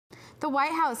The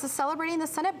White House is celebrating the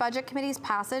Senate Budget Committee's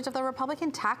passage of the Republican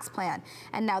tax plan,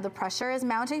 and now the pressure is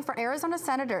mounting for Arizona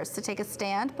senators to take a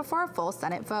stand before a full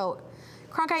Senate vote.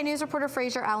 Cronkite News reporter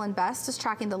Fraser Allan is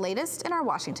tracking the latest in our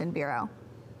Washington bureau.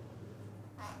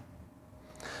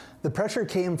 The pressure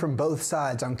came from both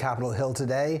sides on Capitol Hill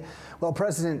today. While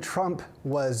President Trump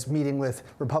was meeting with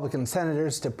Republican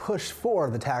senators to push for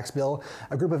the tax bill,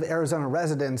 a group of Arizona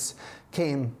residents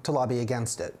came to lobby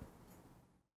against it.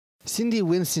 Cindy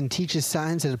Winston teaches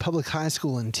science at a public high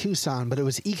school in Tucson, but it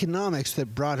was economics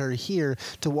that brought her here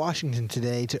to Washington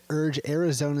today to urge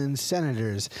Arizonan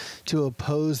senators to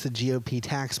oppose the GOP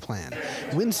tax plan.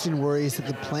 Winston worries that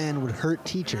the plan would hurt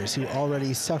teachers who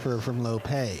already suffer from low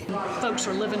pay. Teachers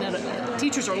are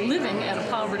living at a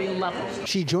poverty level.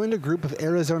 She joined a group of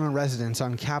Arizona residents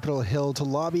on Capitol Hill to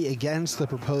lobby against the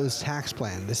proposed tax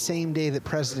plan, the same day that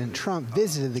President Trump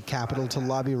visited the Capitol to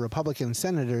lobby Republican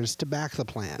senators to back the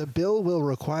plan. The bill will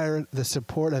require the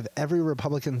support of every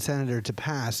Republican senator to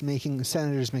pass, making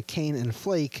Senators McCain and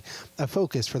Flake a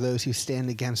focus for those who stand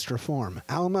against reform.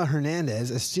 Alma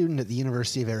Hernandez, a student at the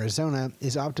University of Arizona,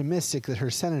 is optimistic that her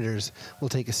senators will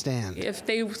take a stand. If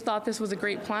they thought this was a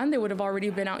great plan, they would have already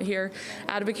been out here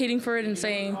advocating for it and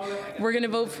saying, we're going to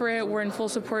vote for it, we're in full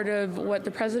support of what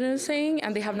the president is saying,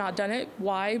 and they have not done it.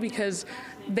 Why? Because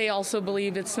they also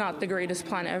believe it's not the greatest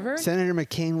plan ever. Senator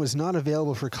McCain was not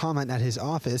available for comment at his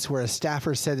office, where a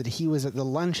staffer said that he was at the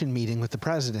luncheon meeting with the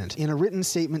president. In a written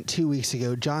statement 2 weeks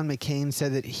ago, John McCain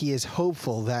said that he is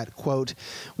hopeful that, quote,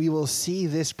 we will see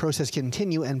this process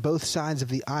continue and both sides of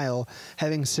the aisle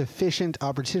having sufficient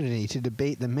opportunity to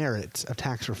debate the merits of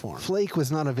tax reform. Flake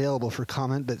was not available for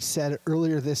comment, but said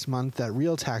earlier this month that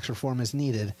real tax reform is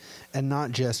needed and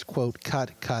not just, quote,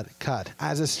 cut, cut, cut.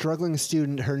 As a struggling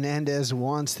student, Hernandez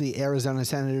wants the Arizona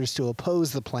senators to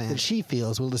oppose the plan that she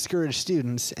feels will discourage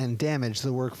students and damage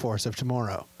the workforce of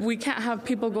tomorrow. We can't have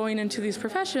people going into these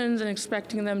professions and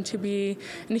expecting them to be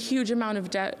in a huge amount of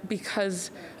debt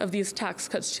because of these tax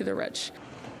cuts to the rich.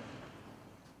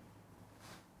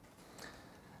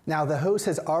 Now, the House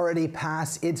has already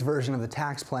passed its version of the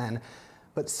tax plan,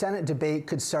 but Senate debate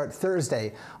could start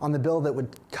Thursday on the bill that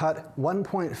would cut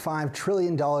 $1.5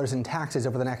 trillion in taxes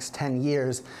over the next 10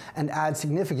 years and add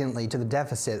significantly to the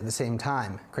deficit at the same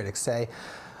time, critics say.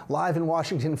 Live in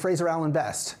Washington, Fraser Allan,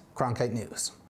 Cronkite News.